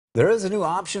There is a new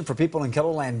option for people in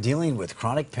Kettleland dealing with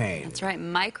chronic pain. That's right.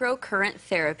 Microcurrent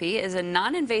therapy is a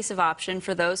non-invasive option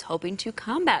for those hoping to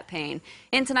combat pain.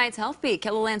 In tonight's Health Beat,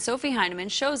 Kettleland's Sophie Heineman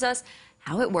shows us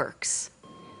how it works.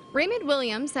 Raymond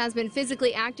Williams has been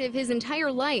physically active his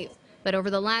entire life, but over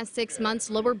the last 6 months,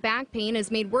 lower back pain has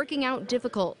made working out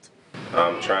difficult.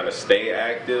 I'm trying to stay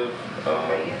active,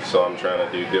 so I'm trying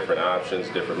to do different options,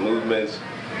 different movements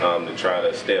to try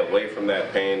to stay away from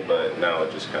that pain, but now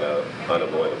it's just kind of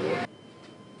unavoidable.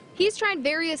 He's tried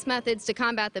various methods to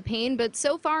combat the pain, but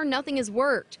so far nothing has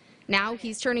worked. Now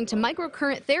he's turning to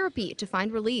microcurrent therapy to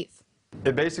find relief.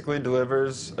 It basically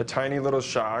delivers a tiny little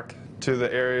shock to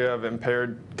the area of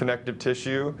impaired connective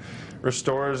tissue,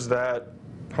 restores that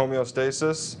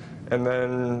homeostasis, and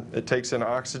then it takes in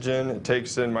oxygen, it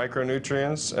takes in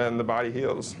micronutrients, and the body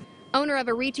heals. Owner of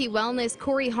Ariti Wellness,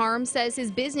 Corey Harm, says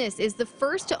his business is the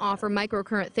first to offer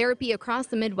microcurrent therapy across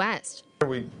the Midwest.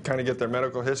 We kind of get their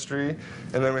medical history,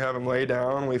 and then we have them lay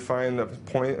down. We find the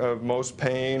point of most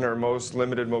pain or most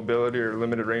limited mobility or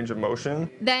limited range of motion.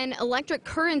 Then electric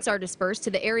currents are dispersed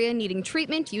to the area needing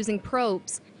treatment using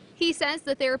probes. He says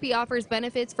the therapy offers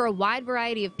benefits for a wide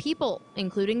variety of people,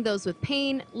 including those with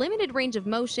pain, limited range of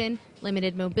motion,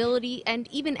 limited mobility, and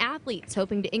even athletes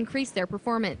hoping to increase their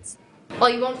performance. While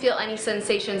you won't feel any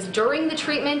sensations during the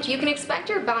treatment, you can expect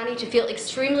your body to feel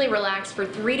extremely relaxed for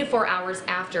 3 to 4 hours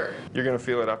after. You're going to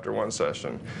feel it after one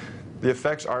session. The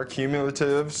effects are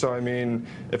cumulative, so I mean,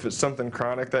 if it's something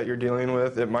chronic that you're dealing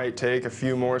with, it might take a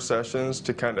few more sessions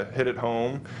to kind of hit it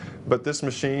home. But this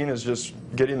machine is just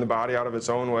getting the body out of its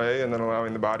own way and then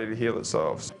allowing the body to heal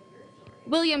itself.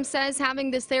 Williams says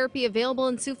having this therapy available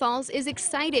in Sioux Falls is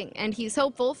exciting, and he's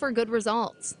hopeful for good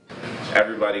results.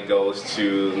 Everybody goes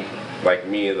to, like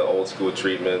me, the old school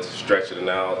treatments, stretch it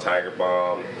out, Tiger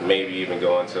Balm, maybe even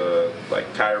go into like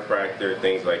chiropractor,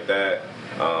 things like that.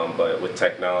 But with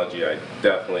technology, I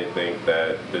definitely think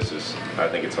that I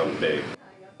think it's something big.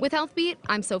 With Health Beat,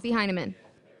 I'm Sophie Heineman.